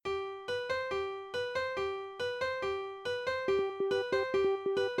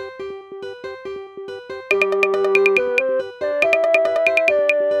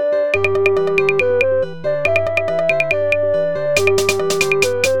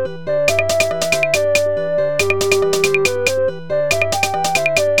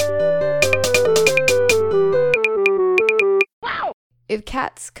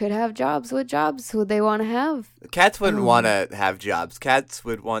could have jobs. What jobs would they want to have? Cats wouldn't want to have jobs. Cats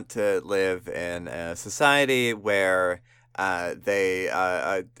would want to live in a society where they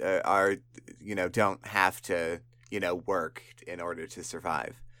are, don't have to, work in order to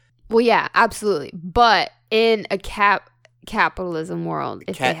survive. Well, yeah, absolutely. But in a capitalism world,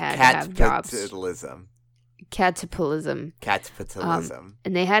 if they had to have jobs. Catapitalism.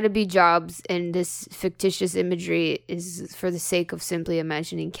 And they had to be jobs, and this fictitious imagery is for the sake of simply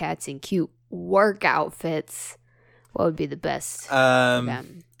imagining cats in cute work outfits. What would be the best for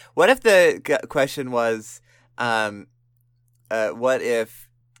them? What if the question was, what if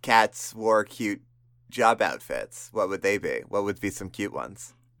cats wore cute job outfits? What would they be? What would be some cute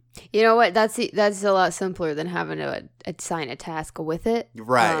ones? You know what? That's a lot simpler than having to assign a task with it.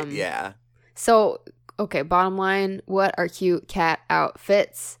 Right, yeah. So, okay, bottom line, what are cute cat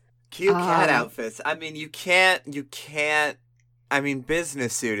outfits? Cute cat outfits. I mean, you can't. I mean,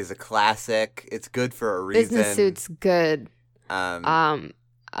 business suit is a classic. It's good for a reason. Business suit's good. I want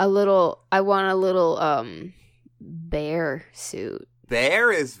a little bear suit.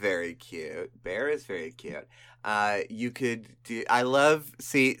 Bear is very cute. You could do. I love.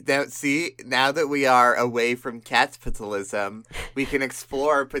 Now that we are away from catspitalism, we can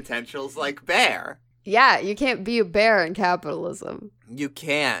explore potentials like bear. Yeah, you can't be a bear in capitalism. You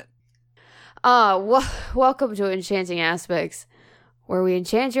can't. Welcome to Enchanting Aspects, where we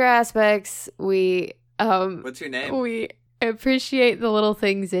enchant your aspects. We What's your name? We appreciate the little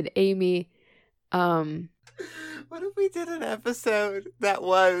things in Amy. What if we did an episode that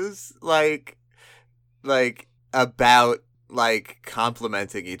was like about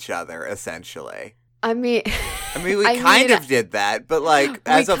complimenting each other, essentially? I mean, we kind of did that, but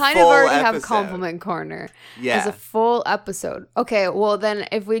as a full episode. We kind of already have Compliment Corner. Yeah. As a full episode. Okay, well then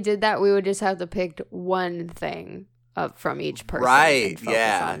if we did that, we would just have to pick one thing up from each person. Right, and focus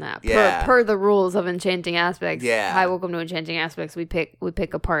yeah. on that. Yeah. Per the rules of Enchanting Aspects. Yeah. Hi, welcome to Enchanting Aspects. We pick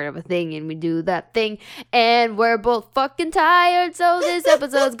a part of a thing and we do that thing. And we're both fucking tired, so this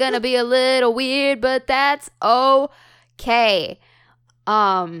episode's gonna be a little weird, but that's okay.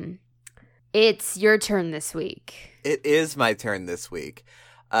 It's your turn this week. It is my turn this week.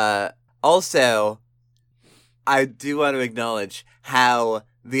 Also, I do want to acknowledge how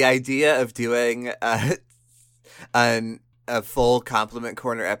the idea of doing a full Compliment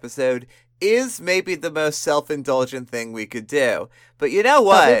Corner episode is maybe the most self-indulgent thing we could do. But you know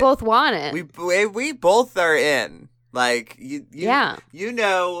what? But we both want it. We both are in. Yeah. You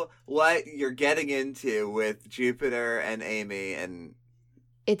know what you're getting into with Jupiter and Amy, and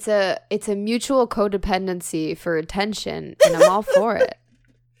it's a mutual codependency for attention, and I'm all for it.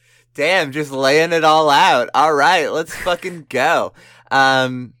 Damn, just laying it all out. All right, let's fucking go.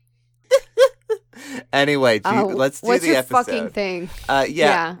 Anyway, let's do what's the your episode. Fucking thing?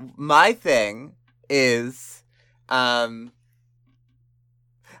 Yeah. My thing is, I'm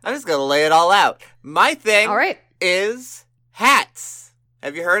just gonna lay it all out. My thing, all right, is hats.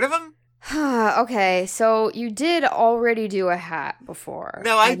 Have you heard of them? Okay, so you did already do a hat before.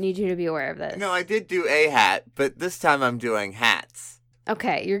 No, I need you to be aware of this. No, I did do a hat, but this time I'm doing hats.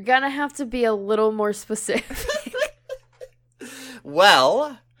 Okay, you're gonna have to be a little more specific.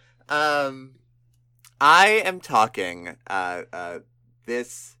 Well, I am talking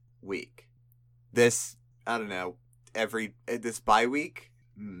this week. This, I don't know, this bye week?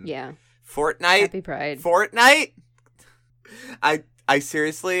 Yeah. Fortnite? Happy Pride. Fortnite? I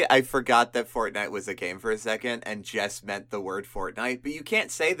seriously, I forgot that Fortnite was a game for a second and just meant the word Fortnite, but you can't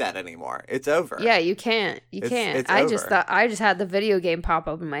say that anymore. It's over. Yeah, you can't. It's I just had the video game pop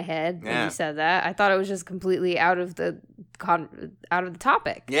up in my head when you said that. I thought it was just completely out of the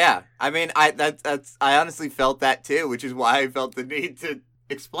topic. Yeah. I mean, I honestly felt that too, which is why I felt the need to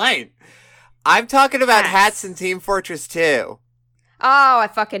explain. I'm talking about hats in Team Fortress 2. Oh, I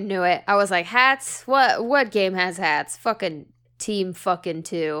fucking knew it. I was like, hats? What game has hats? Fucking Team fucking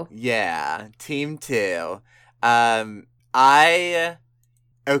 2. Yeah, Team 2. Okay.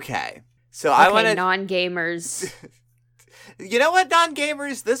 So I want to... non-gamers. You know what,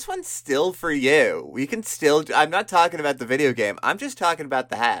 non-gamers? This one's still for you. We can still... I'm not talking about the video game. I'm just talking about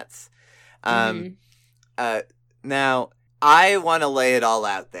the hats. Now, I want to lay it all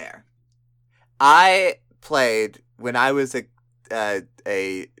out there. I played when I was a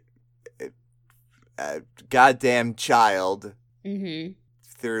goddamn child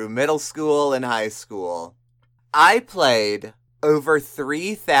through middle school and high school. I played over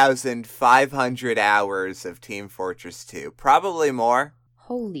 3,500 hours of Team Fortress 2. Probably more.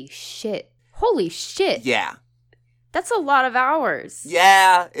 Holy shit. Yeah. That's a lot of hours.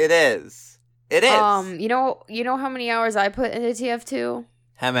 Yeah, it is. It is. You know how many hours I put into TF2?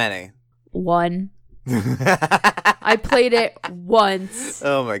 How many? 1. I played it once.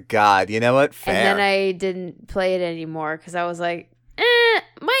 Oh my god. You know what? Fair. And then I didn't play it anymore because I was like,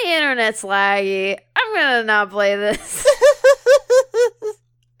 my internet's laggy. I'm gonna not play this.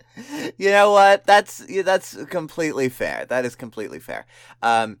 You know what? That's completely fair. That is completely fair.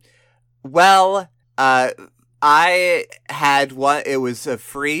 I had one. It was a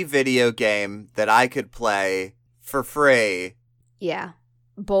free video game that I could play for free. Yeah.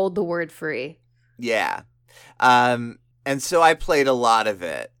 Bold the word free. Yeah. And so I played a lot of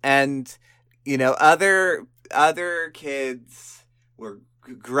it. And, you know, other kids were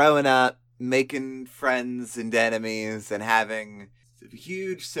growing up, making friends and enemies and having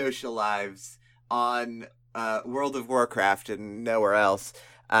huge social lives on World of Warcraft and nowhere else.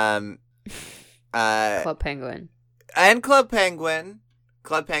 Club Penguin. And Club Penguin.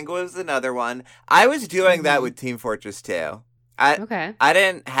 Club Penguin was another one. I was doing that with Team Fortress 2. Okay. I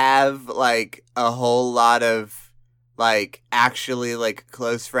didn't have, like, a whole lot of, like, actually, like,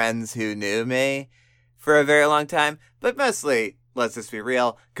 close friends who knew me for a very long time. But mostly, let's just be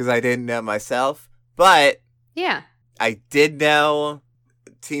real, because I didn't know myself. But yeah, I did know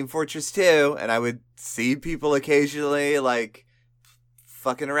Team Fortress 2, and I would see people occasionally, like,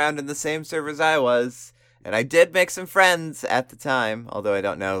 fucking around in the same servers I was. And I did make some friends at the time, although I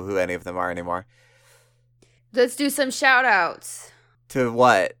don't know who any of them are anymore. Let's do some shout outs. To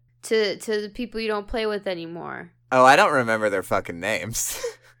what? To the people you don't play with anymore. Oh, I don't remember their fucking names.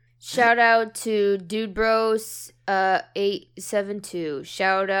 Shout out to Dude Bros 872.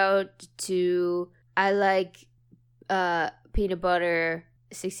 Shout out to I like peanut butter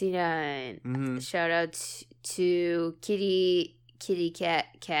 69. Mm-hmm. Shout out to kitty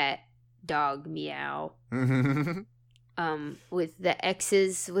cat dog meow. With the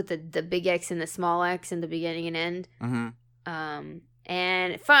X's, with the big X and the small X in the beginning and end. Mm-hmm.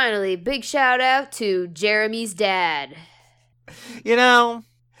 And finally, big shout out to Jeremy's dad. You know,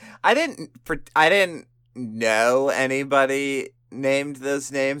 I didn't know anybody named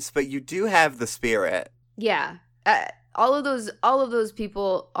those names, but you do have the spirit. Yeah, all of those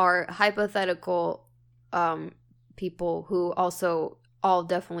people are hypothetical people who also all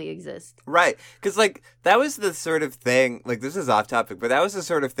definitely exist. Right. Because, like, that was the sort of thing, like, this is off topic, but that was the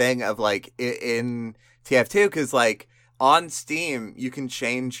sort of thing of, like, in TF2, because, like, on Steam, you can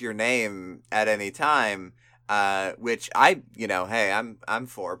change your name at any time, which I, you know, hey, I'm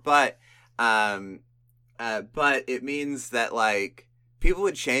for, but it means that, like, people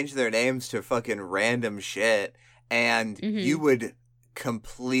would change their names to fucking random shit, and you would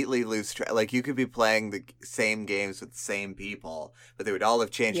completely lose track. Like, you could be playing the same games with the same people, but they would all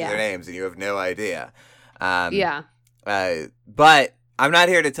have changed their names, and you have no idea. But I'm not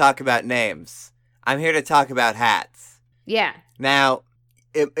here to talk about names. I'm here to talk about hats. Yeah. Now,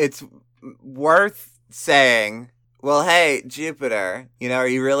 it's worth saying, well, hey, Jupiter, you know, are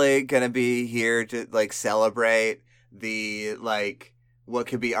you really going to be here to, like, celebrate the, like, what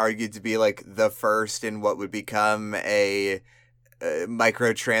could be argued to be, like, the first in what would become a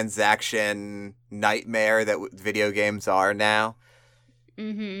microtransaction nightmare that video games are now?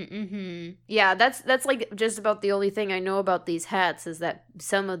 Yeah, that's like just about the only thing I know about these hats is that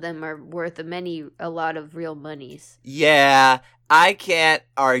some of them are worth a lot of real monies. Yeah, I can't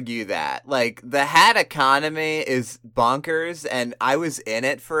argue that. Like, the hat economy is bonkers, and I was in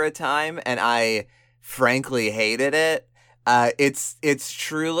it for a time, and I frankly hated it. It's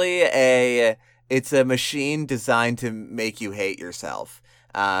truly a machine designed to make you hate yourself.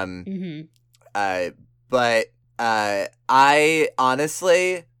 But I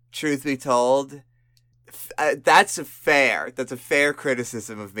honestly, truth be told, that's a fair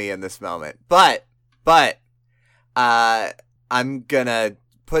criticism of me in this moment. But I'm gonna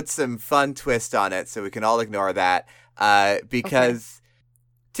put some fun twist on it so we can all ignore that. Because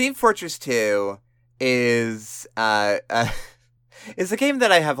Team Fortress 2 is is a game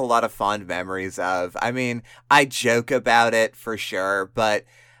that I have a lot of fond memories of. I mean, I joke about it for sure, but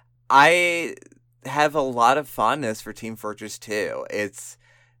I have a lot of fondness for Team Fortress 2.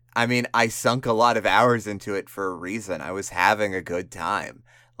 I sunk a lot of hours into it for a reason. I was having a good time.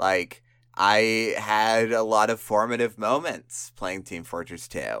 Like, I had a lot of formative moments playing Team Fortress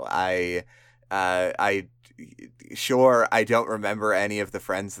 2. I don't remember any of the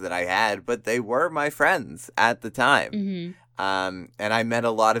friends that I had, but they were my friends at the time. And I met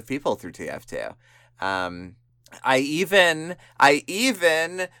a lot of people through TF2. I even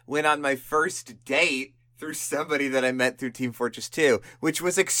went on my first date through somebody that I met through Team Fortress 2, which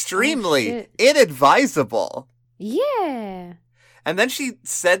was extremely inadvisable. Yeah. And then she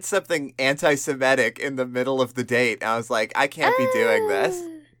said something anti-Semitic in the middle of the date. And I was like, I can't be doing this.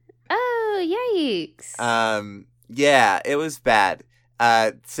 yikes. Yeah, it was bad.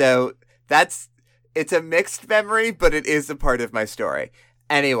 So it's a mixed memory, but it is a part of my story.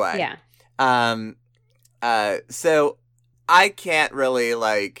 Anyway. Yeah. So I can't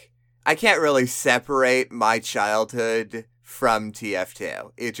really separate my childhood from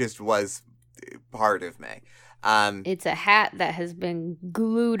TF2. It just was part of me. It's a hat that has been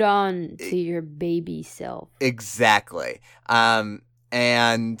glued on to your baby self. Exactly.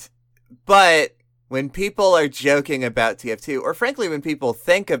 But when people are joking about TF2, or frankly, when people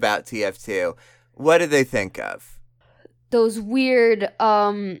think about TF2, what do they think of? Those weird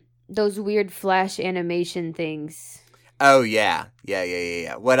Flash animation things. Oh yeah.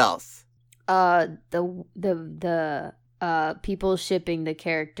 What else? The people shipping the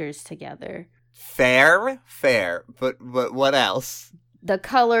characters together. Fair, but what else? The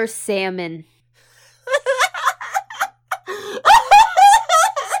color salmon.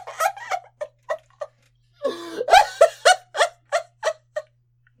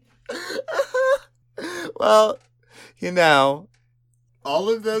 Well, all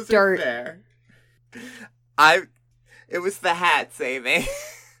of those Dirt. are fair. It was the hats, Amy.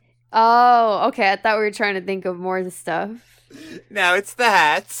 Oh, okay. I thought we were trying to think of more stuff. No, it's the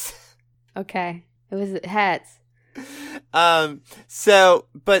hats. Okay. It was hats.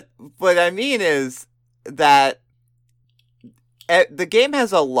 But what I mean is that the game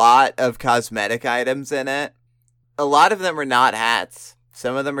has a lot of cosmetic items in it. A lot of them are not hats.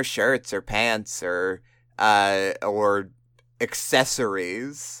 Some of them are shirts or pants or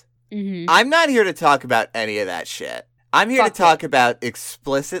accessories. Mm-hmm. I'm not here to talk about any of that shit. I'm here to talk about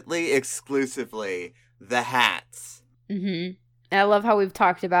exclusively the hats. Mm-hmm. And I love how we've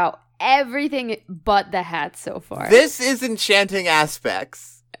talked about everything but the hats so far. This is Enchanting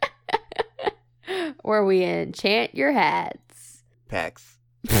Aspects. Where we enchant your hats. Pecs.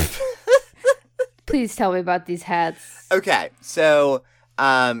 Please tell me about these hats. Okay, so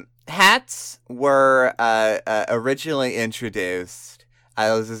hats were originally introduced.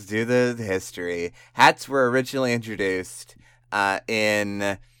 Let's just do the history. Hats were originally introduced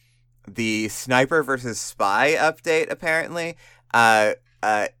in the Sniper vs. Spy update, apparently.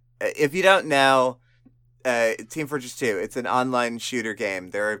 If you don't know, Team Fortress 2, it's an online shooter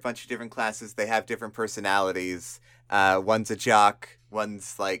game. There are a bunch of different classes. They have different personalities. One's a jock.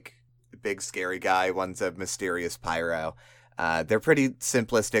 One's like a big scary guy. One's a mysterious pyro. They're pretty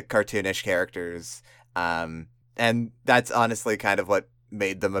simplistic, cartoonish characters. And that's honestly kind of what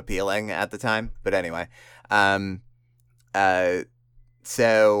made them appealing at the time. But anyway,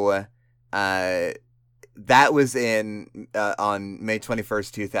 so that was on May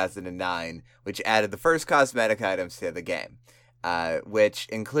 21st, 2009, which added the first cosmetic items to the game, which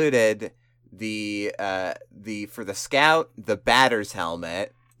included for the scout, the batter's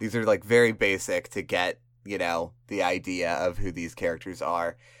helmet. These are like very basic to get, the idea of who these characters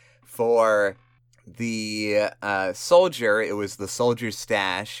are. For the soldier, it was the soldier's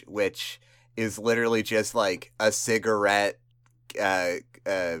stash, which is literally just like a cigarette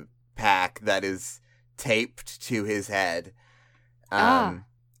pack that is taped to his head,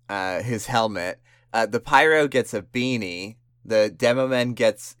 his helmet. The pyro gets a beanie. The demoman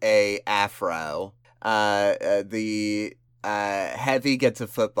gets a afro. The heavy gets a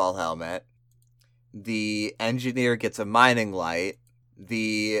football helmet. The engineer gets a mining light.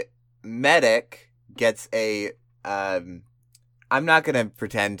 The medic gets a I'm not gonna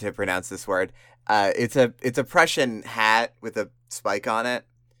pretend to pronounce this word. It's a Prussian hat with a spike on it.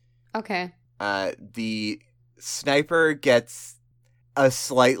 Okay. The sniper gets a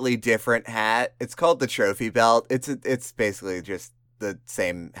slightly different hat. It's called the trophy belt. It's basically just the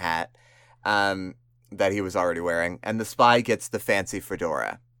same hat that he was already wearing. And the spy gets the fancy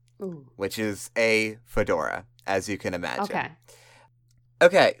fedora. Ooh. Which is a fedora, as you can imagine.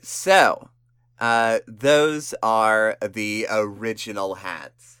 Okay, so those are the original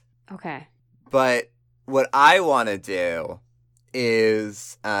hats. Okay. But what I want to do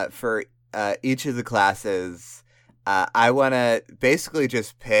is for each of the classes, I want to basically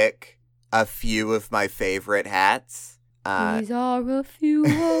just pick a few of my favorite hats. These are a few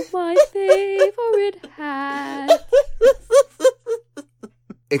of my favorite hats.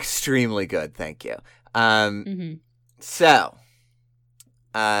 Extremely good, thank you. Mm-hmm. So,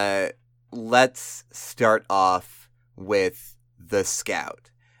 let's start off with the scout.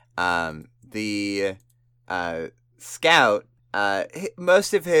 The scout,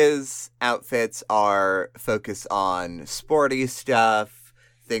 most of his outfits are focused on sporty stuff,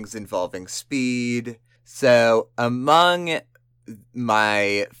 things involving speed. So, among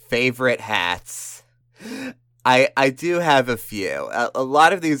my favorite hats, I do have a few. A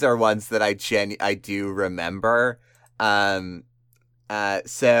lot of these are ones that I do remember.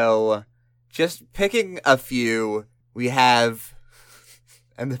 So just picking a few, we have,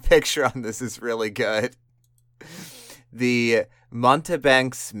 and the picture on this is really good, the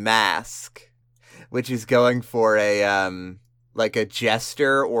Montebanks mask, which is going for a, like a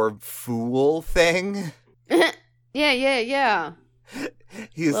jester or fool thing. Yeah.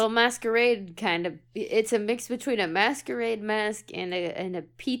 He's a little masquerade kind of. It's a mix between a masquerade mask and a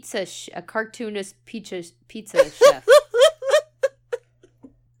pizza, a cartoonist pizza chef.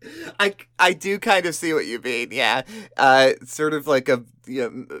 I do kind of see what you mean, yeah. Sort of like a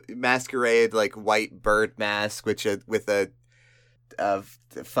masquerade, like white bird mask, with a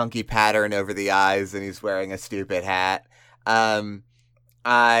funky pattern over the eyes, and he's wearing a stupid hat. I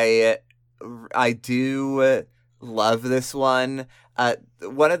do love this one.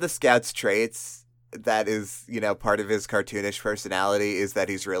 One of the Scout's traits that is, part of his cartoonish personality is that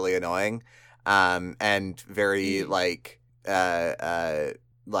he's really annoying, and very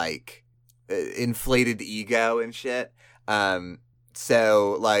inflated ego and shit. So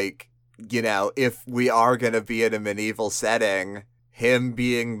if we are gonna be in a medieval setting, him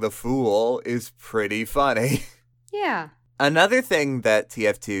being the fool is pretty funny. Yeah. Another thing that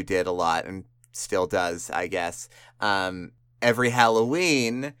TF2 did a lot, and still does, I guess, every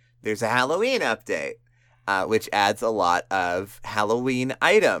Halloween, there's a Halloween update, which adds a lot of Halloween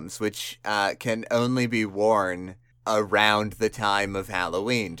items, which can only be worn around the time of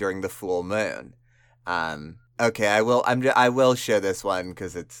Halloween during the full moon. Okay, I will show this one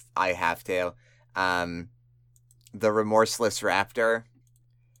because I have to. The Remorseless Raptor.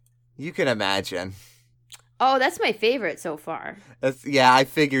 You can imagine. Oh, that's my favorite so far. I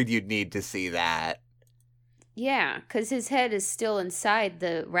figured you'd need to see that. Yeah, because his head is still inside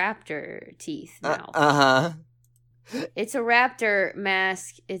the raptor teeth now. Uh-huh. It's a raptor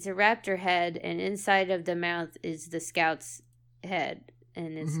mask. It's a raptor head, and inside of the mouth is the Scout's head,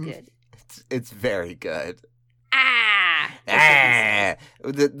 and it's good. It's very good. Ah!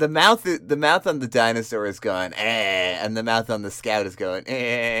 The mouth on the dinosaur is going and the mouth on the Scout is going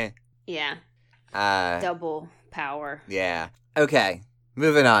Yeah. Double power. Yeah. Okay.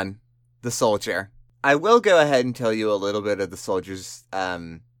 Moving on. The soldier. I will go ahead and tell you a little bit of the soldier's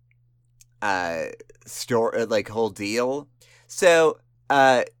story, whole deal. So,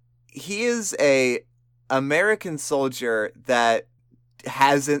 he is a American soldier that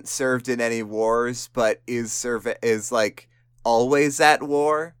hasn't served in any wars, but is always at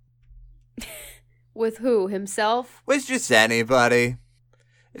war. With who? Himself? With just anybody.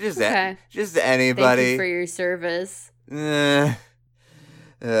 Just anybody. Thank you for your service. Yeah.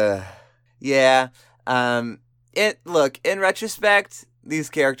 Look, in retrospect, these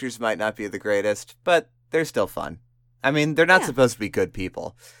characters might not be the greatest, but they're still fun. I mean, they're not supposed to be good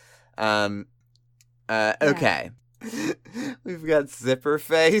people. Okay. We've got Zipper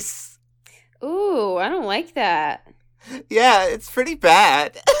Face. Ooh, I don't like that. Yeah, it's pretty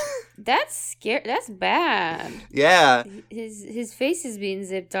bad. That's scary. That's bad. Yeah. His face is being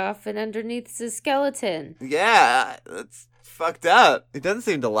zipped off, and underneath is a skeleton. Yeah, that's fucked up. It doesn't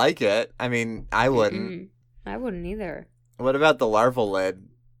seem to like it. I mean, I wouldn't. I wouldn't either. What about the larval lid?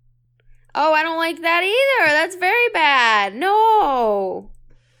 Oh, I don't like that either. That's very bad. No.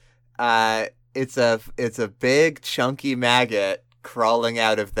 It's a big chunky maggot crawling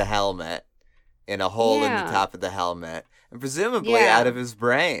out of the helmet in a hole in the top of the helmet, and presumably out of his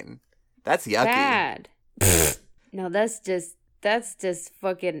brain. That's yucky. Bad. No, that's just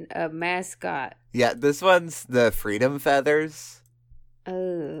fucking a mascot. Yeah, this one's the Freedom Feathers.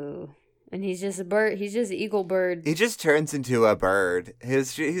 Oh. And he's just a bird. He's just eagle bird. He just turns into a bird.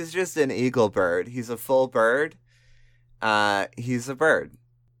 He's just an eagle bird. He's a full bird. He's a bird.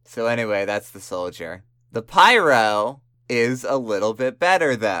 So anyway, that's the soldier. The pyro is a little bit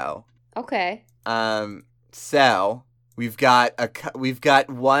better though. Okay. So we've got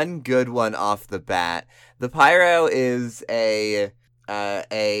one good one off the bat. The pyro is a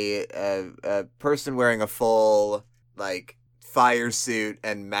person wearing a full fire suit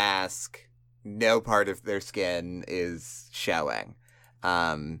and mask. No part of their skin is showing.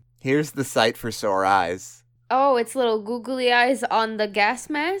 Here's the sight for sore eyes. Oh, it's little googly eyes on the gas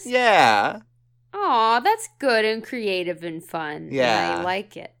mask? Yeah. Aw, that's good and creative and fun. Yeah. I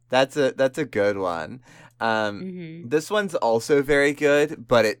like it. That's a good one. This one's also very good,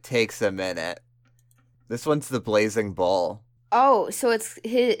 but it takes a minute. This one's the Blazing Bull. Oh, so it's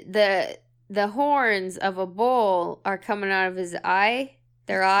the horns of a bull are coming out of his eye?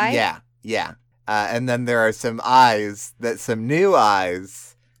 Their eye? Yeah. And then there are some new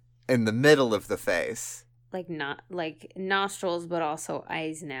eyes in the middle of the face. not like nostrils, but also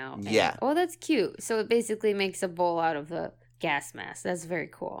eyes now. And, Yeah. oh, that's cute. So it basically makes a bowl out of the gas mask. That's very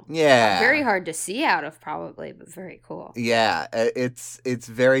cool. Yeah. Very hard to see out of, probably, but very cool. Yeah, it's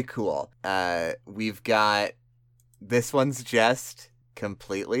very cool. We've got this one's just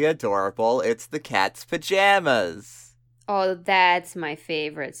completely adorable. It's the cat's pajamas. Oh, that's my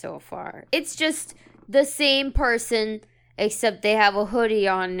favorite so far. It's just the same person, except they have a hoodie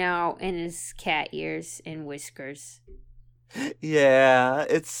on now and his cat ears and whiskers. Yeah,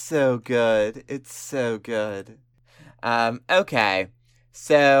 it's so good. It's so good. Okay.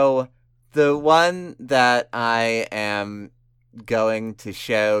 So the one that I am going to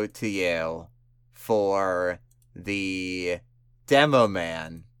show to you for the Demo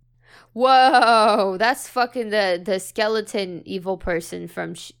Man. Whoa, that's fucking the skeleton evil person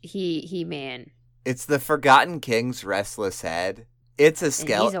from He-Man. It's the Forgotten King's restless head. It's a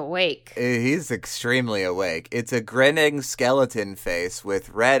skeleton. He's awake. He's extremely awake. It's a grinning skeleton face with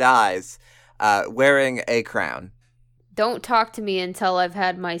red eyes, wearing a crown. Don't talk to me until I've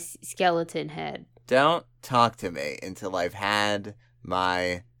had my skeleton head. Don't talk to me until I've had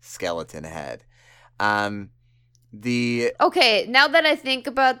my skeleton head. Okay, now that I think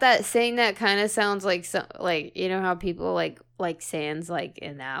about that, saying that kind of sounds like you know how people like sands like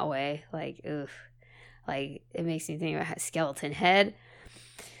in that way, like ugh, like it makes me think about skeleton head.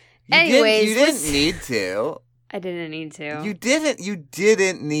 Anyways, you didn't need to. I didn't need to. You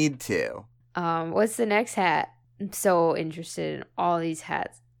didn't need to. What's the next hat? I'm so interested in all these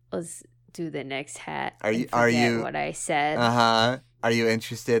hats. Let's do the next hat. Are you what I said? Are you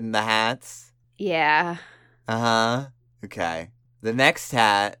interested in the hats? Yeah. Okay. The next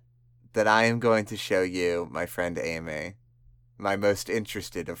hat that I am going to show you, my friend Amy, my most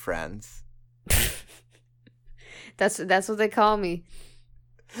interested of friends. That's what they call me.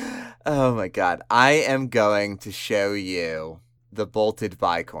 Oh my god. I am going to show you the bolted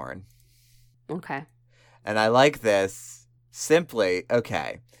bicorn. Okay. And I like this simply,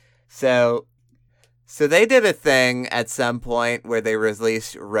 okay. So they did a thing at some point where they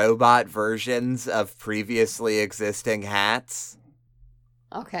released robot versions of previously existing hats.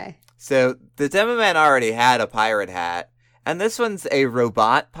 Okay. So the Demo Man already had a pirate hat, and this one's a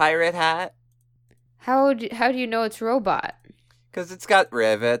robot pirate hat. How do you know it's robot? Because it's got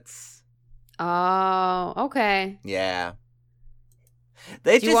rivets. Oh, okay. Yeah.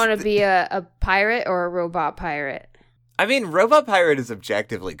 Do you want to be a pirate or a robot pirate? I mean, robot pirate is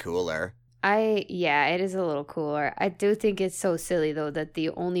objectively cooler. Yeah, it is a little cooler. I do think it's so silly, though, that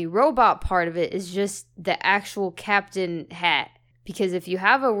the only robot part of it is just the actual captain hat. Because if you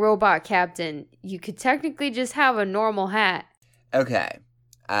have a robot captain, you could technically just have a normal hat. Okay.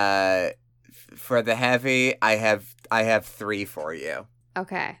 For the heavy, I have 3 for you.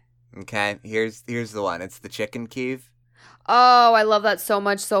 Okay. Okay, here's the one. It's the chicken Keeve. Oh, I love that so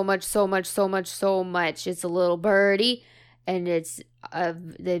much, so much, so much, so much, so much. It's a little birdie, and it's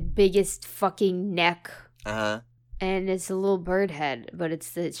the biggest fucking neck. Uh-huh. And it's a little bird head, but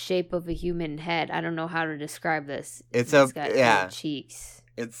it's the shape of a human head. I don't know how to describe this. It's got yeah. cheeks.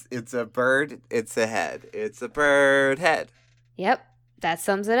 It's a bird. It's a head. It's a bird head. Yep, that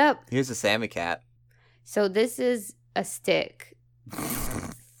sums it up. Here's a Sammy cat. So this is a stick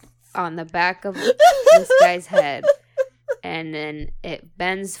on the back of this guy's head. And then it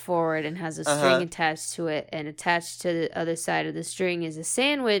bends forward and has a string attached to it. And attached to the other side of the string is a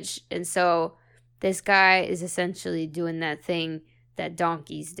sandwich. And so this guy is essentially doing that thing that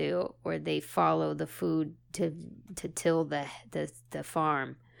donkeys do, where they follow the food to till the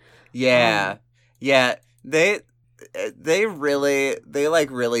farm. Yeah. Yeah. They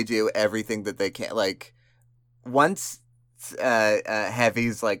really do everything that they can. Like, once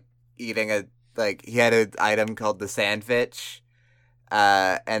Heavy's like eating he had an item called the sandwich,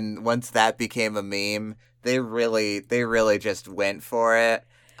 and once that became a meme, they really just went for it.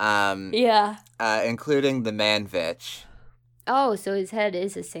 Yeah. Including the manvich. Oh, so his head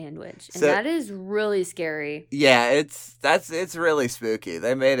is a sandwich, and that is really scary. Yeah, it's really spooky.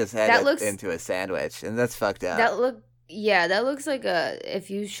 They made his head into a sandwich, and that's fucked up. That looks like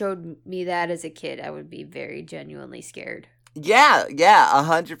if you showed me that as a kid, I would be very genuinely scared. Yeah,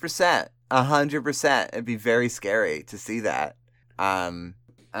 100%. 100%. It'd be very scary to see that.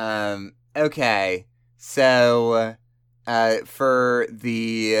 Okay. So, for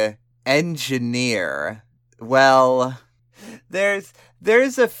the engineer, well,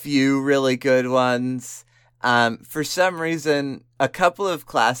 there's a few really good ones. For some reason, a couple of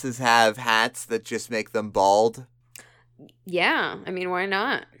classes have hats that just make them bald. Yeah, I mean, why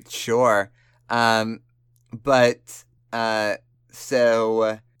not? Sure.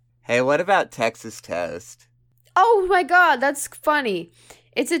 So, Hey, what about Texas toast? Oh my god, that's funny.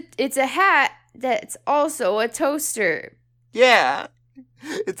 It's a hat that's also a toaster. Yeah.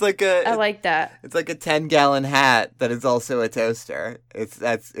 It's like I like that. It's like a 10-gallon hat that is also a toaster.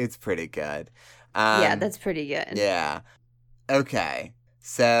 It's pretty good. Yeah, that's pretty good. Yeah. Okay.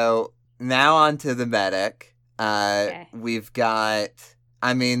 So now on to the medic. Okay. We've got.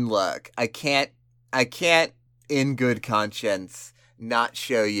 I mean, look, I can't in good conscience not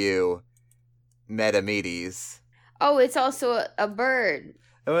show you Metamedes. Oh, it's also a bird.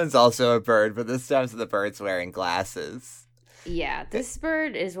 That one's also a bird, but this time the bird's wearing glasses. Yeah, this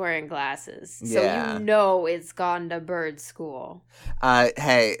bird is wearing glasses. So Yeah. you know it's gone to bird school.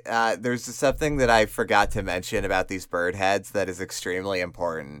 Hey, there's something that I forgot to mention about these bird heads that is extremely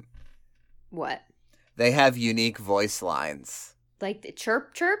important. What? They have unique voice lines. Like the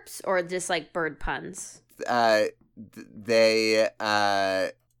chirps or just like bird puns?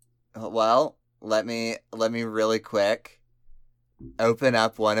 Well, let me really quick open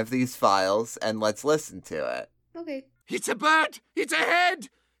up one of these files and let's listen to it. Okay. It's a bird! It's a head!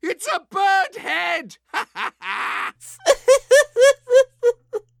 It's a bird head! Ha ha ha!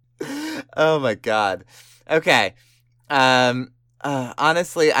 Oh my god. Okay.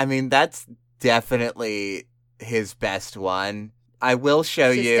 Honestly, I mean that's definitely his best one. I will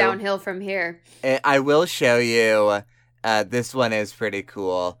show Just you downhill from here. I will show you this one is pretty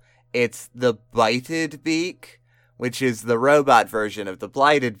cool. It's the Bited Beak, which is the robot version of the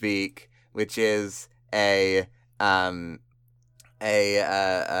Blighted Beak, which is a one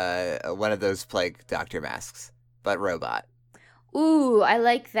of those plague doctor masks, but robot. Ooh, I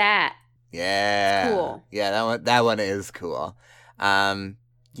like that. Yeah. It's cool. Yeah, that one is cool.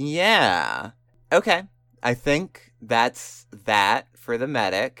 Yeah. Okay. I think that's that for the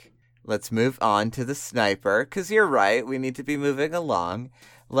medic. Let's move on to the sniper, cuz you're right, we need to be moving along.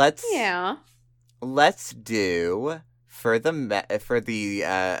 Let's do for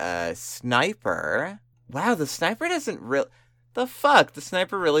the sniper. Wow, the sniper doesn't really... The fuck? The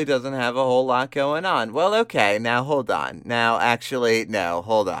sniper really doesn't have a whole lot going on. Well, okay, now hold on. Now, actually, no,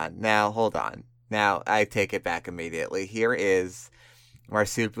 hold on. Now, hold on. Now, I take it back immediately. Here is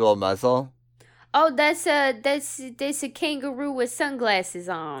Marsupial Muzzle. Oh, that's a kangaroo with sunglasses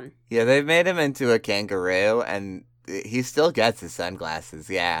on. Yeah, they've made him into a kangaroo, and he still gets his sunglasses,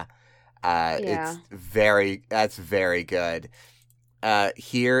 yeah. Yeah. That's very good.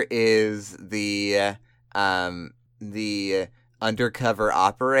 Here is the undercover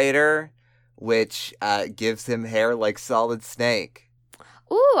operator, which gives him hair like Solid Snake.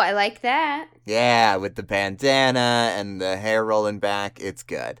 Ooh, I like that. Yeah, with the bandana and the hair rolling back, it's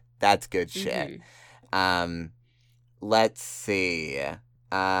good. That's good shit. Mm-hmm. Let's see.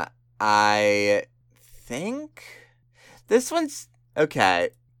 I think this one's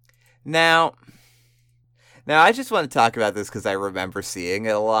okay. Now I just want to talk about this because I remember seeing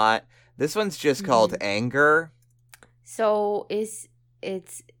it a lot. This one's just called Anger. So he's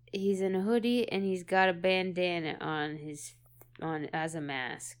in a hoodie and he's got a bandana on as a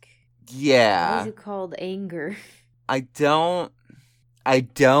mask. Yeah. Why is it called Anger? I don't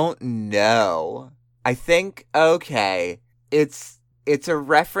know. I think okay. It's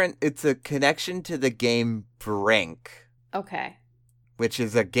a connection to the game Brink. Okay. Which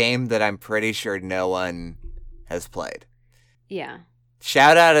is a game that I'm pretty sure no one has played. Yeah.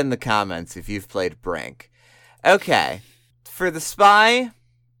 Shout out in the comments if you've played Brink. Okay. For the spy,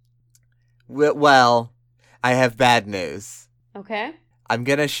 well, I have bad news. Okay. I'm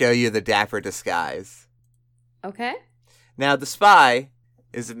going to show you the dapper disguise. Okay. Now, the spy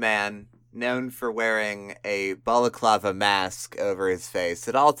is a man known for wearing a balaclava mask over his face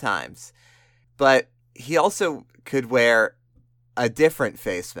at all times. But he also could wear a different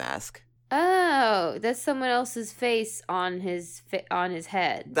face mask. Oh, that's someone else's face on his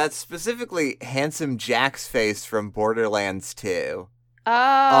head. That's specifically Handsome Jack's face from Borderlands 2.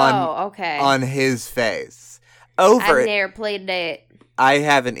 Oh, okay. On his face. I've never played it. I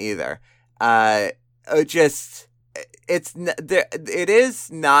haven't either. It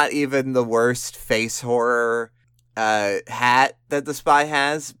is not even the worst face horror hat that the spy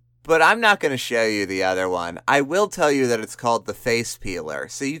has, but I'm not going to show you the other one. I will tell you that it's called the Face Peeler,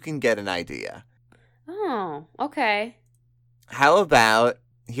 so you can get an idea. Oh, okay. How about,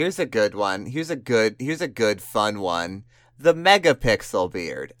 here's a good one. Here's a good fun one. The Megapixel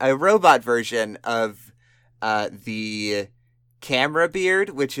Beard, a robot version of the Camera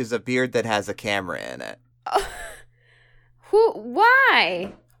Beard, which is a beard that has a camera in it.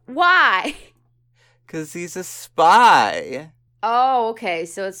 Why? Why? Because he's a spy. Oh, okay.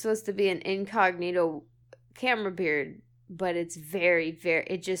 So it's supposed to be an incognito camera beard, but it's very, very,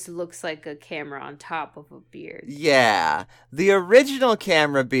 it just looks like a camera on top of a beard. Yeah. The original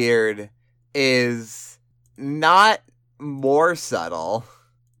camera beard is not more subtle.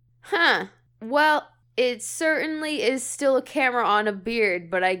 Huh. Well, it certainly is still a camera on a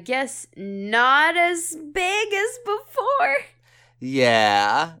beard, but I guess not as big as before.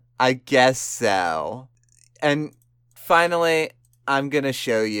 Yeah, I guess so. And finally, I'm going to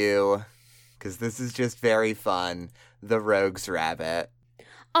show you, because this is just very fun, the Rogue's Rabbit.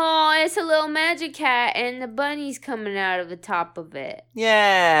 Oh, it's a little magic hat, and the bunny's coming out of the top of it.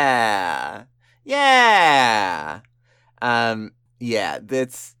 Yeah. Yeah. Yeah,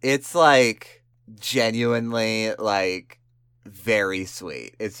 it's like genuinely like very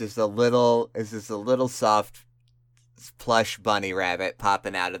sweet. It's just a little soft plush bunny rabbit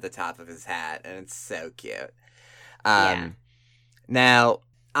popping out of the top of his hat, and it's so cute. Now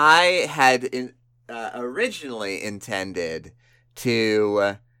I had originally intended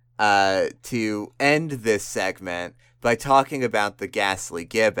to end this segment by talking about the ghastly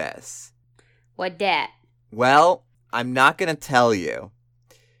gibbous. What dat? Well, I'm not going to tell you,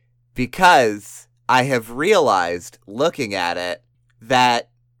 because I have realized, looking at it, that,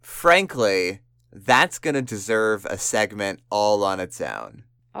 frankly, that's going to deserve a segment all on its own.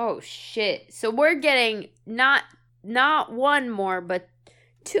 Oh, shit. So we're getting not one more, but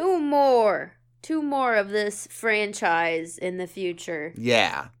two more. Two more of this franchise in the future.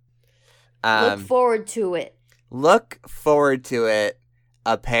 Yeah. Look forward to it. Look forward to it,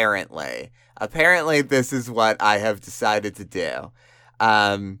 apparently. Apparently, this is what I have decided to do.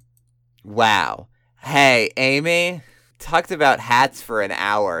 Wow. Hey, Amy, talked about hats for an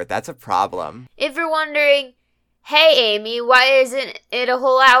hour. That's a problem. If you're wondering, hey, Amy, why isn't it a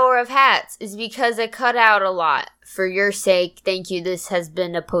whole hour of hats? It's because I cut out a lot. For your sake, thank you. This has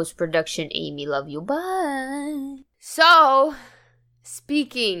been a post-production. Amy, love you. Bye. So,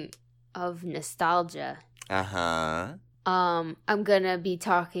 speaking of nostalgia. Uh-huh. I'm gonna be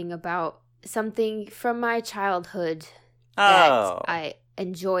talking about something from my childhood that I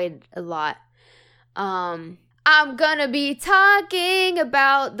enjoyed a lot. I'm gonna be talking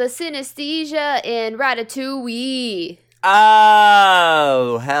about the synesthesia in Ratatouille.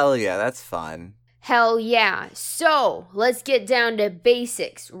 Oh, hell yeah, that's fun. Hell yeah. So, let's get down to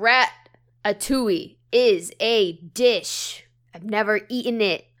basics. Ratatouille is a dish. I've never eaten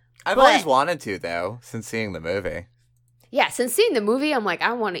it. I've always wanted to, though, since seeing the movie. Yeah, since seeing the movie, I'm like,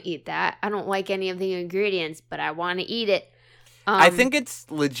 I want to eat that. I don't like any of the ingredients, but I want to eat it. I think it's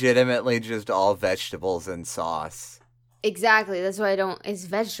legitimately just all vegetables and sauce. Exactly. That's why I don't. It's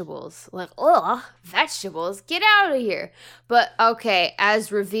vegetables. Like, ugh, vegetables. Get out of here. But, okay,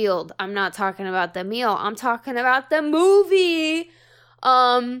 as revealed, I'm not talking about the meal. I'm talking about the movie.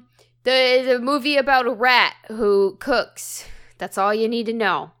 The movie about a rat who cooks. That's all you need to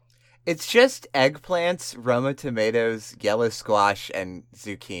know. It's just eggplants, Roma tomatoes, yellow squash, and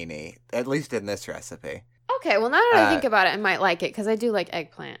zucchini, at least in this recipe. Okay, well, now that I think about it, I might like it, because I do like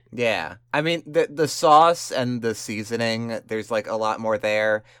eggplant. Yeah. I mean, the sauce and the seasoning, there's, like, a lot more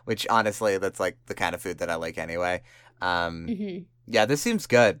there, which, honestly, that's, like, the kind of food that I like anyway. Yeah, this seems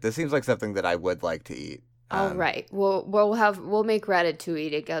good. This seems like something that I would like to eat. All right. We'll make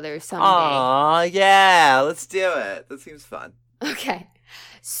Ratatouille together someday. Aw, yeah, let's do it. That seems fun. Okay.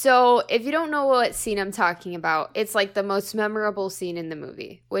 So, if you don't know what scene I'm talking about, it's like the most memorable scene in the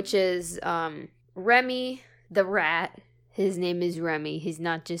movie, which is Remy the rat. His name is Remy. He's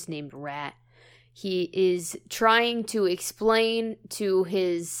not just named Rat. He is trying to explain to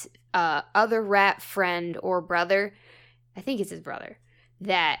his other rat friend or brother, I think it's his brother,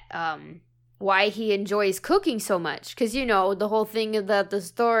 that why he enjoys cooking so much. Because, you know, the whole thing about the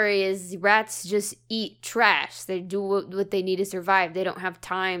story is rats just eat trash. They do what they need to survive. They don't have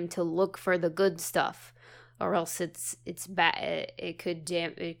time to look for the good stuff, or else it's bad. It could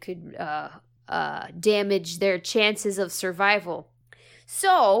damage their chances of survival.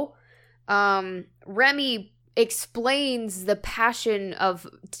 So, Remy explains the passion of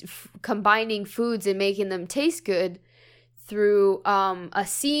combining foods and making them taste good through a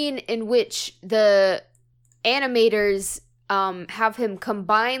scene in which the animators have him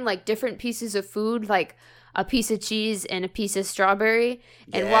combine like different pieces of food, like a piece of cheese and a piece of strawberry.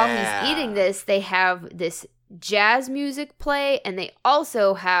 And while he's eating this, they have this jazz music play, and they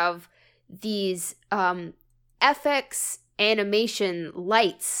also have these FX animation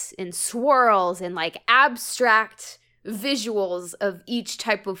lights and swirls and like abstract visuals of each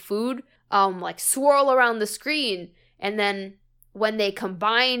type of food like swirl around the screen. And then when they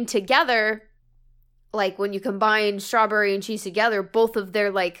combine together, like when you combine strawberry and cheese together, both of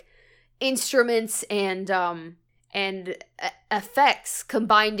their like instruments and and effects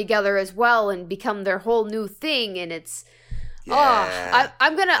combine together as well and become their whole new thing, and it's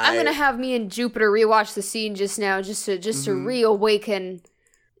I'm gonna have me and Jupiter rewatch the scene just now just to reawaken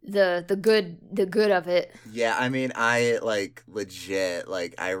the good of it. Yeah, I mean, I legit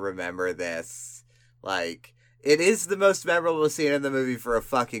I remember this. It is the most memorable scene in the movie for a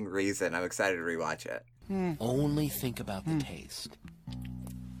fucking reason. I'm excited to rewatch it. Only think about the taste.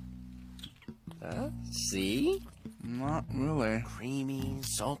 See? Not really. Creamy,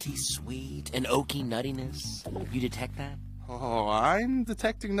 salty, sweet, and oaky nuttiness. You detect that? Oh, I'm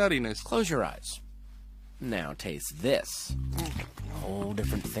detecting nuttiness. Close your eyes. Now taste this. Whole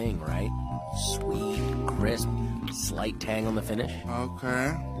different thing, right? Sweet, crisp, slight tang on the finish.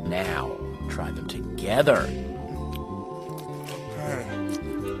 Okay. Now, try them together. Okay.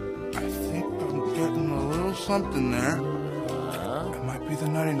 I think I'm getting a little something there. It might be the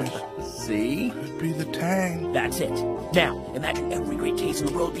nuttiness. See? Could be the tang. That's it. Now, imagine every great taste in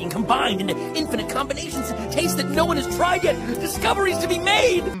the world being combined into infinite combinations. Tastes that no one has tried yet. Discoveries to be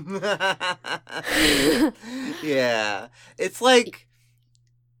made. Yeah.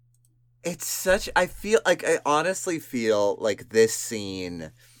 I honestly feel like this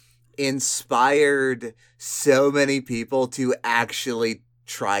scene inspired so many people to actually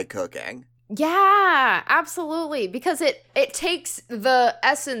try cooking. Yeah, absolutely. Because it takes the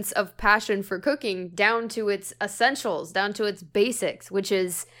essence of passion for cooking down to its essentials, down to its basics, which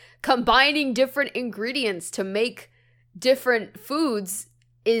is combining different ingredients to make different foods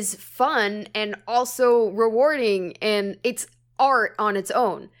is fun and also rewarding, and it's art on its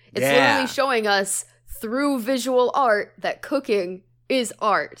own. It's literally showing us through visual art that cooking is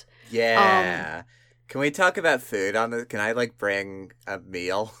art. Yeah. Can we talk about food on this? Can I bring a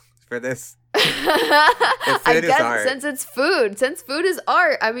meal for this? I guess since food is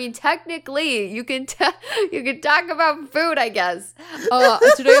art, I mean, technically you can talk about food, I guess.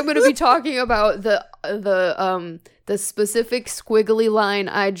 Today I'm going to be talking about the specific squiggly line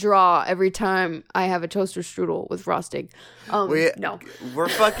I draw every time I have a toaster strudel with frosting. We're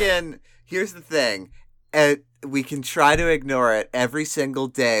fucking. Here's the thing. We can try to ignore it. Every single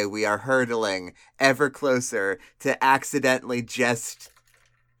day we are hurtling ever closer to accidentally just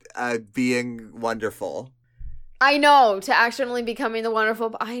being wonderful. I know, to accidentally becoming the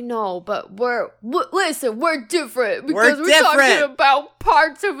wonderful. I know, but we're different because we're talking about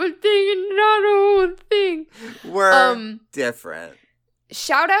parts of a thing and not a whole thing. We're different.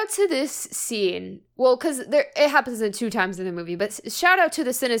 Shout out to this scene. Well, because it happens in 2 times in the movie, but shout out to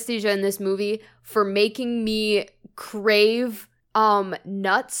the synesthesia in this movie for making me crave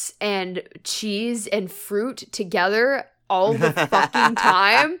nuts and cheese and fruit together all the fucking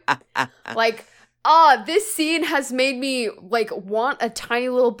time. This scene has made me want a tiny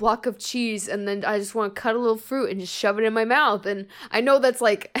little block of cheese, and then I just want to cut a little fruit and just shove it in my mouth. And I know that's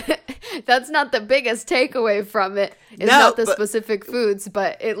that's not the biggest takeaway from it. It's not the specific foods,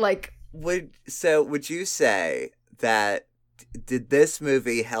 but it would you say that did this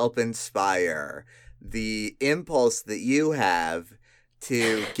movie help inspire the impulse that you have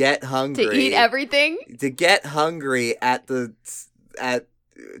to get hungry, to eat everything, to get hungry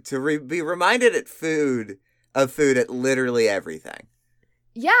be reminded of food at literally everything?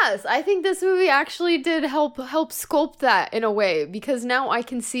 Yes, I think this movie actually did help sculpt that in a way, because now I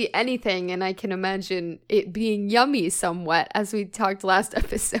can see anything and I can imagine it being yummy somewhat, as we talked last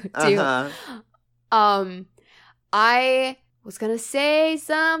episode too. I was gonna say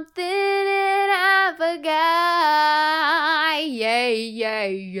something and I forgot. Yeah.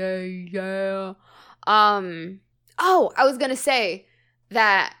 I was gonna say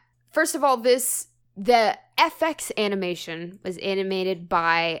that, first of all, the FX animation was animated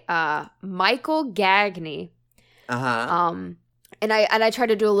by Michael Gagney. And I tried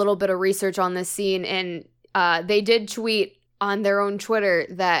to do a little bit of research on this scene, and they did tweet on their own Twitter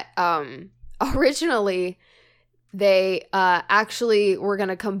that originally they actually were going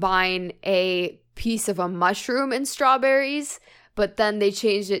to combine a piece of a mushroom and strawberries, but then they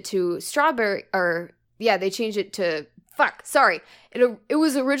changed it to It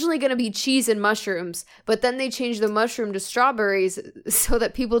was originally going to be cheese and mushrooms, but then they changed the mushroom to strawberries so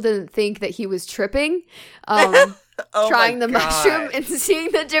that people didn't think that he was tripping, trying the mushroom and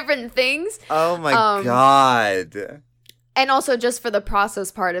seeing the different things. Oh my God. And also just for the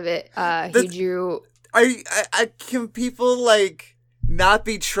process part of it, he drew... Can people, not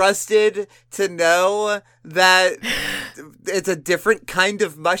be trusted to know that it's a different kind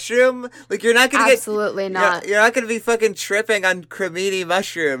of mushroom? You're not gonna Absolutely not. You're not gonna be fucking tripping on cremini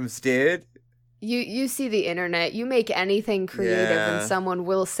mushrooms, dude. You see the internet. You make anything creative and someone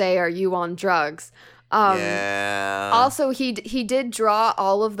will say, "Are you on drugs?" Also, he did draw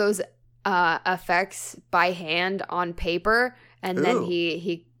all of those effects by hand on paper, and then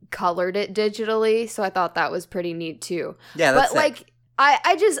he colored it digitally. So I thought that was pretty neat too. Yeah, that's but like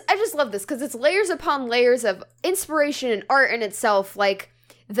I just love this because it's layers upon layers of inspiration and art in itself. Like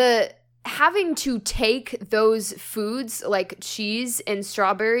the having to take those foods like cheese and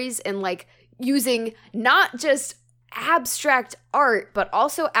strawberries and like using not just abstract art but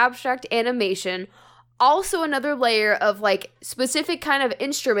also abstract animation, also another layer of like specific kind of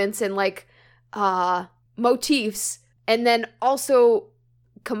instruments and like motifs, and then also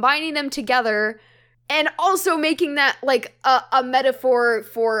combining them together and also making that like a metaphor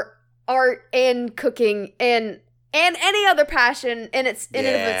for art and cooking and any other passion in and of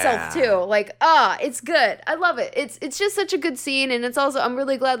itself too. Like, it's good. I love it. It's just such a good scene, and it's also, I'm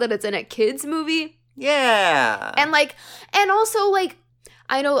really glad that it's in a kids movie. Yeah. And also like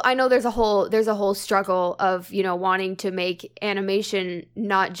I know there's a whole struggle of, you know, wanting to make animation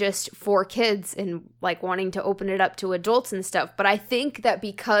not just for kids and like wanting to open it up to adults and stuff, but I think that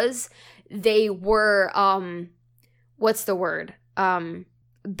because they were what's the word?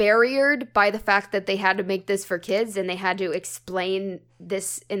 Barriered by the fact that they had to make this for kids and they had to explain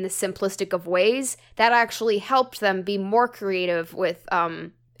this in the simplistic of ways, that actually helped them be more creative with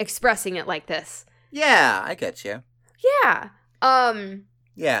expressing it like this. Yeah, I get you. Yeah.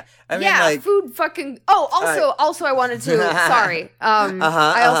 Yeah, I mean, like food fucking. Oh, also, I wanted to. Sorry.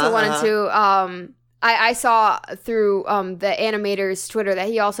 I also wanted to. I saw through the animator's Twitter that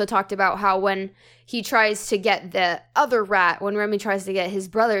he also talked about how when he tries to get the other rat, when Remy tries to get his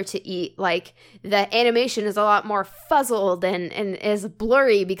brother to eat, like the animation is a lot more fuzzled and is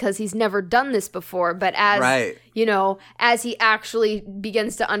blurry because he's never done this before. But as you know, as he actually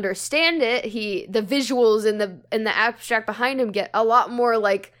begins to understand it, the visuals and the abstract behind him get a lot more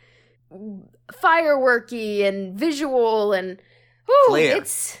like fireworky and visual and clear.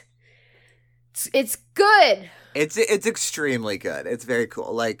 It's good. It's extremely good. It's very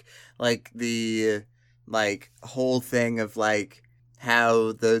cool. Like the whole thing of like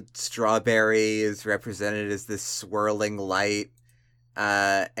how the strawberry is represented as this swirling light,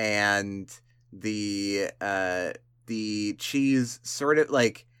 and the cheese sort of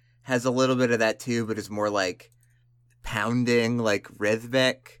like has a little bit of that too, but is more like pounding, like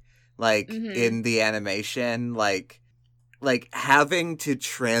rhythmic, like in the animation, like having to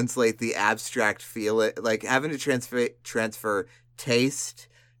translate the abstract like having to transfer taste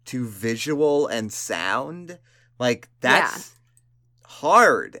to visual and sound, like that's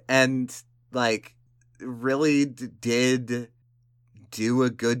hard, and like really did do a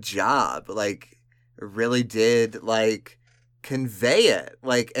good job, like really did like convey it,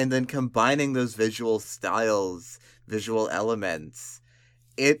 like, and then combining those visual styles, visual elements,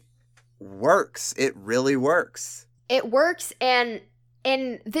 it works. It really works. It works, and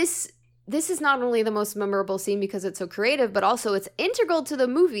this is not only the most memorable scene because it's so creative, but also it's integral to the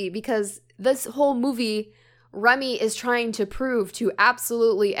movie because this whole movie, Remy is trying to prove to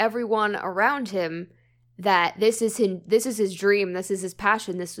absolutely everyone around him that this is his dream, this is his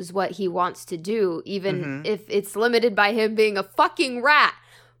passion, this is what he wants to do, even if it's limited by him being a fucking rat.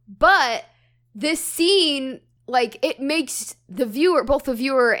 But this scene, like, it makes the viewer, both the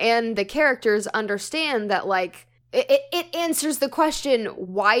viewer and the characters, understand that, like, it answers the question,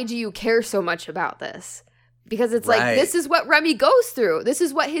 why do you care so much about this? Because it's like, this is what Remy goes through. This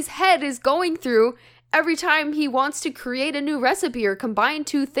is what his head is going through every time he wants to create a new recipe or combine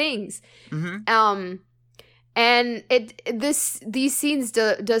two things. And these scenes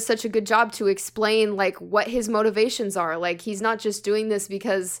does such a good job to explain like what his motivations are. Like, he's not just doing this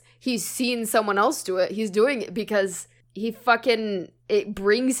because he's seen someone else do it. He's doing it because it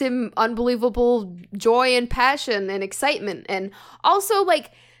brings him unbelievable joy and passion and excitement. And also,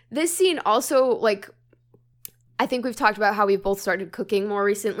 like, this scene also, like, I think we've talked about how we've both started cooking more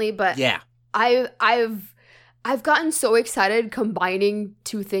recently, but I've gotten so excited combining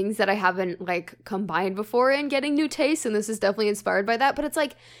two things that I haven't, like, combined before and getting new tastes, and this is definitely inspired by that. But it's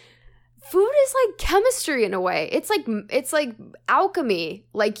like, food is like chemistry in a way. It's like alchemy.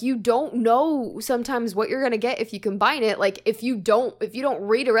 Like, you don't know sometimes what you're gonna get if you combine it. Like, if you don't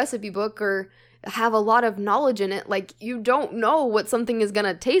read a recipe book or have a lot of knowledge in it, like, you don't know what something is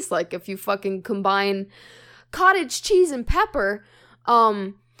gonna taste like if you fucking combine cottage cheese and pepper.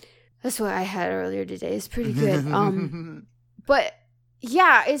 That's what I had earlier today. It's pretty good. But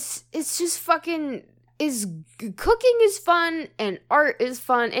yeah, it's just fucking cooking is fun, and art is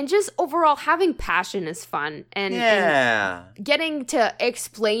fun, and just overall having passion is fun. And getting to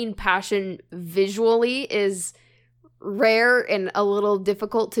explain passion visually is rare and a little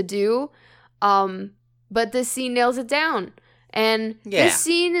difficult to do. but this scene nails it down. And this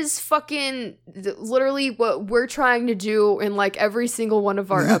scene is fucking literally what we're trying to do in like every single one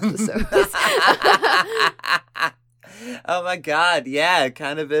of our episodes. Oh my god, yeah, it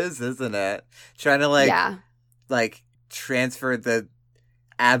kind of is, isn't it? Trying to like transfer the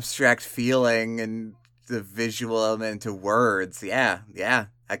abstract feeling and the visual element into words. Yeah,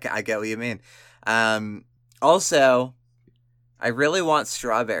 I get what you mean. Also, I really want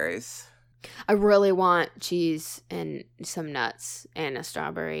strawberries. I really want cheese and some nuts and a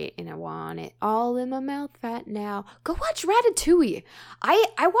strawberry, and I want it all in my mouth right now. Go watch Ratatouille. I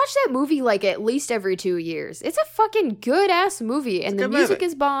watch that movie like at least every 2 years. It's a fucking good ass movie, and the music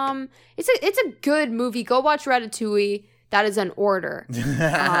is bomb. It's a good movie. Go watch Ratatouille. That is an order.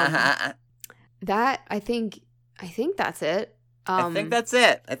 I think that's it. I think that's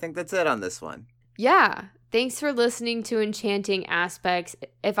it. I think that's it on this one. Yeah. Thanks for listening to Enchanting Aspects.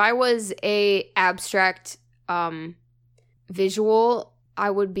 If I was a abstract visual, I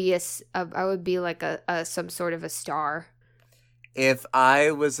would be like a some sort of a star. If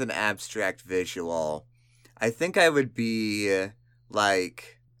I was an abstract visual, I think I would be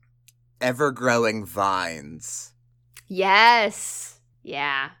like ever-growing vines. Yes.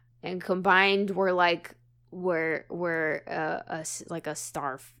 Yeah. And combined we're a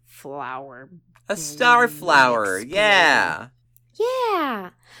star flower. A star flower, yeah.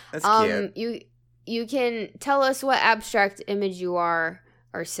 Yeah. That's cute. You can tell us what abstract image you are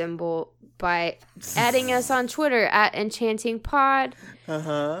or symbol by adding us on Twitter at EnchantingPod.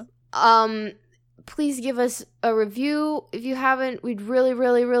 Please give us a review if you haven't. We'd really,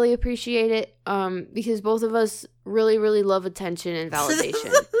 really, really appreciate it. Because both of us really, really love attention and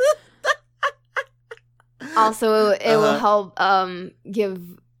validation. Also, it will help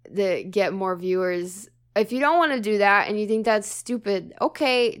get more viewers. If you don't want to do that and you think that's stupid,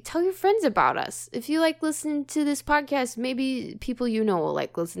 okay, tell your friends about us. If you like listening to this podcast, maybe people you know will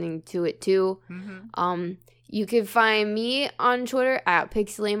like listening to it too. You can find me on Twitter at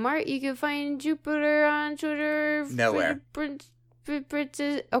PixelateMart. You can find Jupiter on Twitter. Nowhere.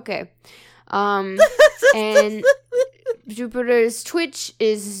 Okay. And Jupiter's Twitch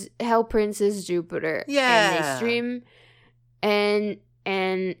is Hell Princess Jupiter. Yeah. And they stream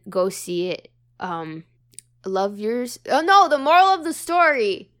and go see it. Love yours. Oh no, the moral of the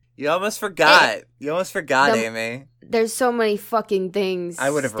story. You almost forgot. Amy. There's so many fucking things. I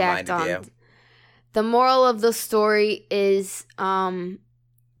would have reminded you. The moral of the story is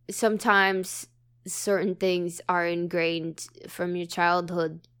sometimes certain things are ingrained from your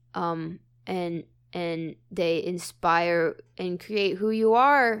childhood, and they inspire and create who you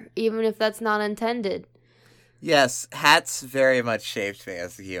are, even if that's not intended. Yes, hats very much shaped me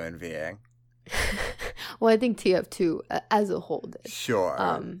as a human being. Well, I think TF2 as a whole did. Sure.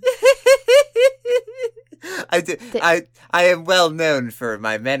 I am well known for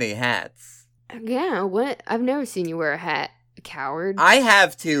my many hats. Yeah, what? I've never seen you wear a hat, coward. I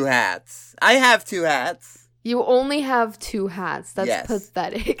have 2 hats. You only have 2 hats. That's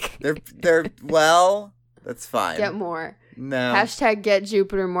pathetic. They're well, that's fine. Get more. No. Hashtag get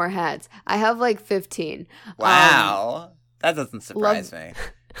Jupiter more hats. I have like 15. Wow. That doesn't surprise me.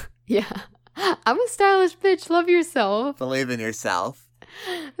 Yeah. I'm a stylish bitch. Love yourself. Believe in yourself.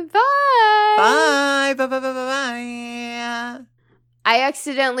 Bye. Bye. Bye. Bye. Bye. Bye. I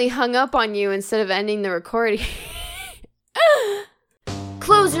accidentally hung up on you instead of ending the recording.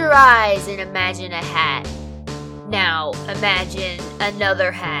 Close your eyes and imagine a hat. Now imagine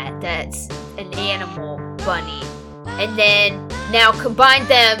another hat that's an animal bunny. And then now combine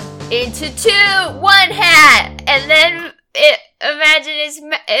them into 1 hat. And then imagine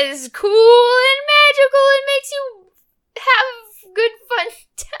it's cool and